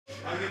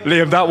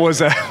Liam, that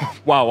was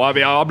wow. I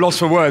mean, I'm lost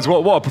for words.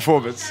 What a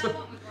performance!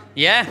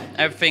 Yeah,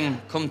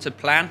 everything come to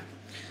plan.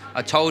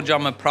 I told you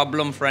I'm a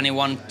problem for any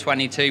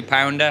 122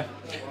 pounder.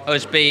 I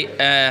was beat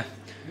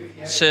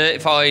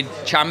certified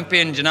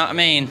champion. Do you know what I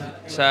mean?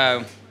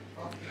 So,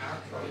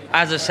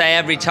 as I say,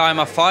 every time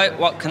I fight,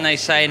 what can they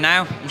say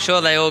now? I'm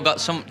sure they all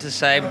got something to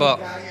say, but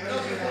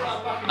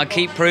I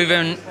keep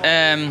proving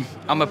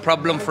I'm a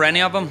problem for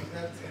any of them.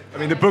 I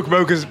mean, the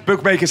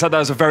bookmakers had that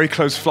as a very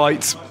close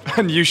fight,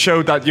 and you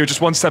showed that you're just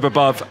one step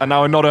above, and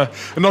now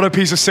another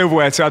piece of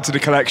silverware to add to the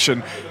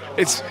collection.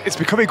 It's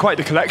becoming quite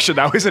the collection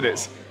now, isn't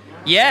it?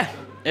 Yeah.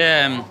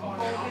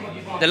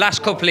 The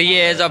last couple of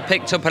years, I've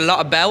picked up a lot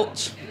of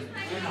belts.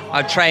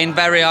 I've trained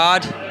very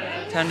hard.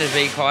 Turned to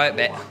be quiet a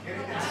bit.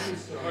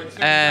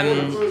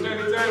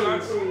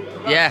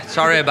 Yeah,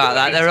 sorry about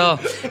that.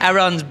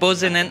 Everyone's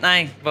buzzing, aren't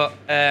they? But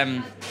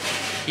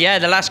yeah,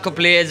 the last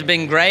couple of years have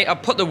been great. I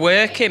put the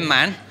work in,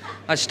 man.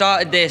 I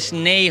started this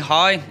knee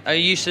high. I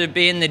used to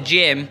be in the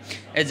gym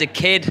as a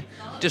kid,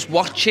 just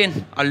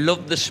watching. I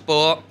love the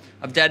sport.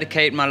 I've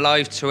dedicated my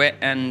life to it,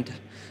 and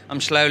I'm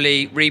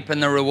slowly reaping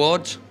the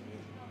rewards.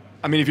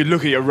 I mean, if you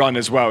look at your run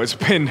as well, it's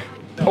been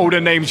all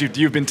the names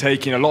you've been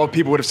taking. A lot of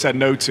people would have said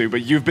no to,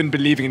 but you've been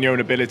believing in your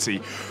own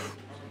ability.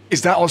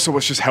 Is that also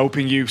what's just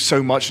helping you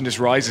so much in this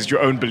rise, is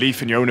your own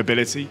belief in your own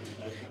ability?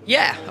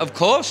 Yeah, of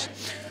course.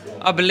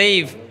 I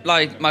believe,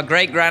 like, my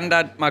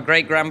great-granddad, my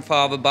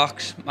great-grandfather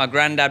boxed, my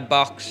granddad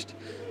boxed,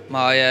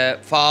 my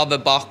father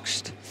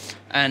boxed,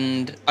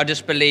 and I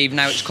just believe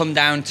now it's come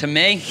down to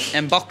me,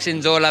 and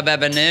boxing's all I've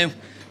ever knew.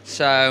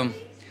 So,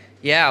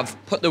 yeah,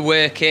 I've put the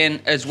work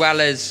in as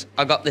well as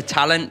I got the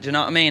talent, do you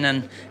know what I mean?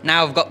 And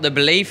now I've got the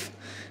belief.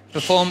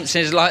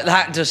 Performances like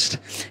that just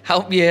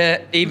help you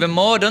even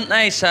more, don't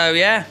they? So,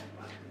 yeah,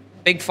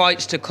 big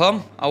fights to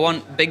come. I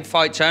want big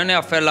fights only.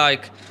 I feel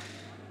like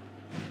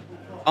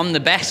I'm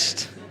the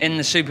best in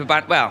the super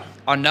bantam. Well,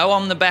 I know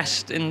I'm the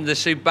best in the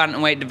super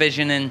bantamweight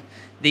division in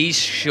these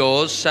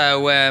shores.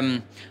 So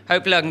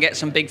hopefully I can get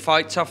some big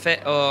fights off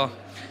it, or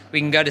we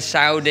can go to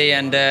Saudi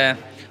and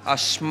I'll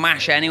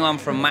smash anyone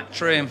from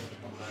Matchroom.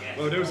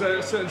 Well, there was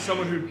a certain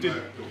someone who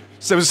did.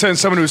 So there was a certain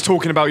someone who was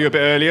talking about you a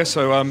bit earlier.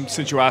 So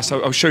since you asked,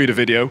 I'll show you the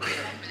video.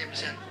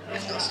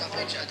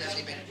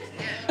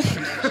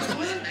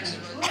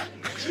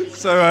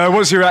 So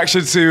what's your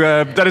reaction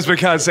to Davies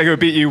McCann saying he'll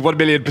beat you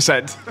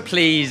 1,000,000%?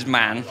 Please,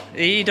 man.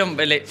 You don't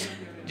believe...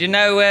 Do you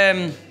know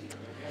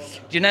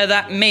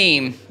that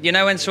meme? You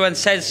know when someone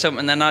says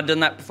something and I've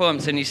done that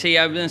performance and you see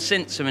Owen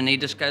Simpson and he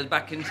just goes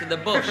back into the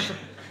bush?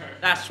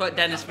 That's what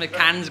Davies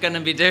McCann's going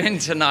to be doing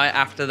tonight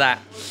after that.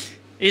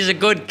 He's a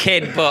good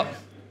kid, but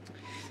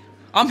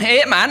I'm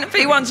here, man. If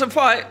he wants a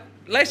fight,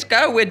 let's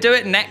go. We'll do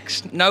it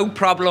next. No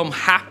problem.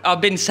 I've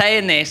been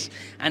saying this,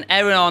 and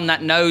everyone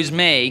that knows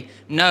me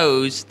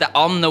knows that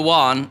I'm the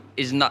one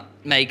is not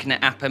making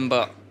it happen,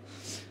 but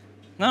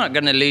I'm not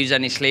going to lose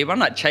any sleep. I'm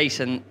not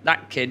chasing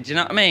that kid, do you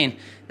know what I mean?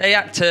 They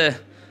had to...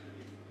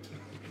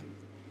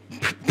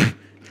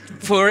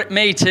 for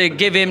me to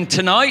give him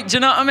tonight, do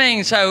you know what I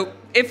mean? So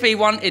if he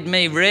wanted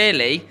me,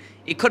 really,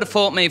 he could have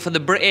fought me for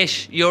the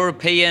British,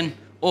 European,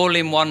 all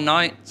in one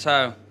night.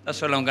 So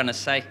that's all I'm going to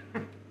say.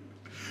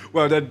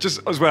 Well, then,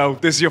 just as well,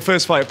 this is your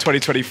first fight of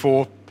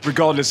 2024.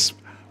 Regardless,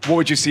 what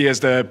would you see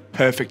as the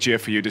perfect year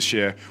for you this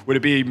year? Would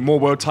it be more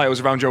world titles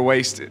around your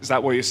waist? Is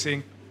that what you're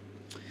seeing?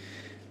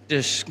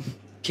 Just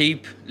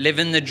keep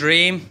living the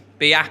dream,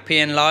 be happy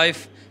in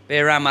life, be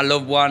around my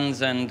loved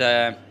ones,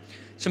 and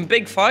some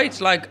big fights.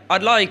 Like,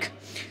 I'd like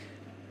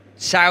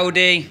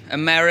Saudi,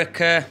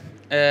 America,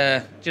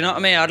 do you know what I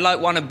mean? I'd like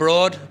one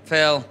abroad,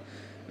 feel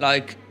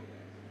like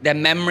their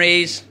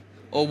memories,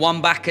 or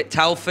one back at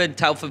Telford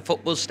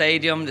Football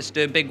Stadium. Let's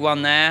do a big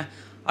one there.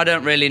 I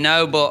don't really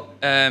know, but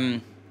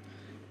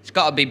it's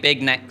got to be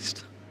big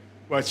next.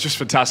 Well, it's just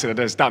fantastic that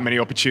there's that many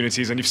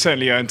opportunities, and you've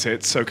certainly earned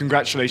it. So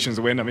congratulations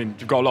on the win. I mean,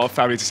 you've got a lot of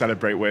family to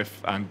celebrate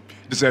with, and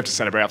you deserve to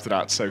celebrate after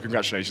that. So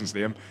congratulations,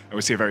 Liam, and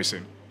we'll see you very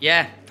soon.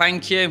 Yeah,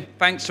 thank you.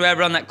 Thanks to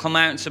everyone that come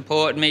out and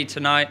supported me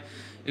tonight,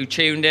 who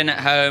tuned in at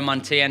home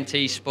on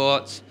TNT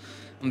Sports.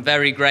 I'm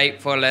very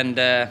grateful, and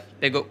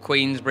big up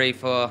Queensberry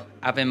for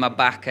having my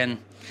back and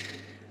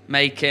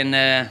making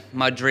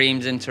my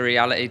dreams into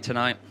reality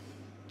tonight.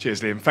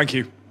 Cheers, Liam. Thank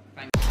you.